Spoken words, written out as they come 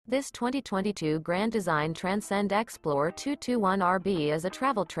This 2022 Grand Design Transcend Xplor 221RB is a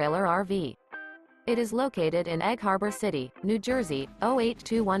travel trailer RV. It is located in Egg Harbor City, New Jersey,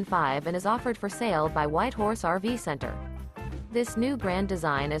 08215 and is offered for sale by Whitehorse RV Center. This new Grand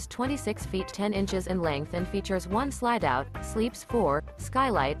Design is 26 feet 10 inches in length and features one slide-out, sleeps 4,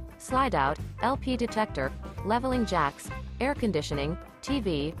 skylight, slide-out, LP detector, leveling jacks, air conditioning,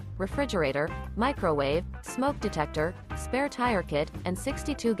 TV, refrigerator, microwave, smoke detector, spare tire kit, and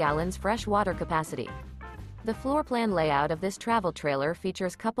 62 gallons fresh water capacity. The floor plan layout of this travel trailer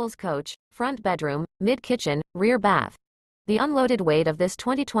features couples coach, front bedroom, mid-kitchen, rear bath. The unloaded weight of this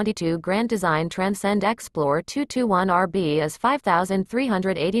 2022 Grand Design Transcend Xplor 221RB is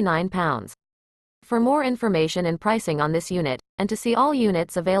 5,389 pounds. For more information and pricing on this unit, and to see all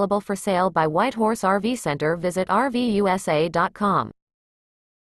units available for sale by Whitehorse RV Center, visit RVUSA.com.